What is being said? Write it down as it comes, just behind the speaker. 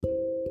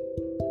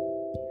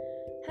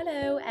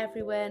Hello,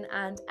 everyone,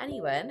 and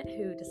anyone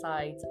who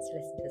decides to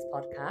listen to this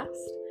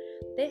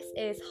podcast. This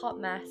is Hot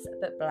Mess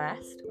But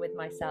Blessed with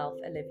myself,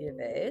 Olivia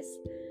Vers.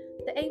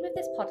 The aim of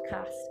this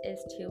podcast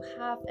is to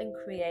have and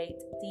create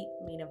deep,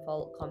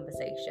 meaningful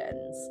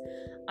conversations.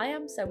 I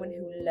am someone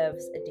who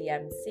loves a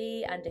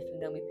DMC, and if you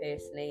know me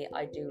personally,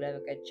 I do love a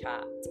good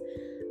chat.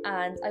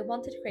 And I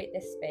wanted to create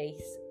this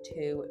space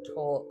to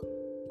talk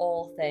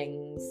all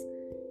things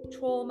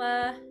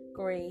trauma,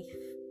 grief,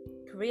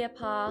 career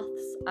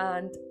paths,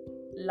 and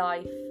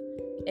life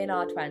in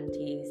our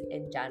 20s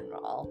in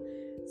general.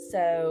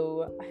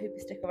 So I hope you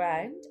stick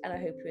around and I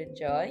hope you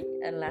enjoy,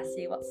 and let's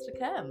see what's to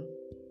come.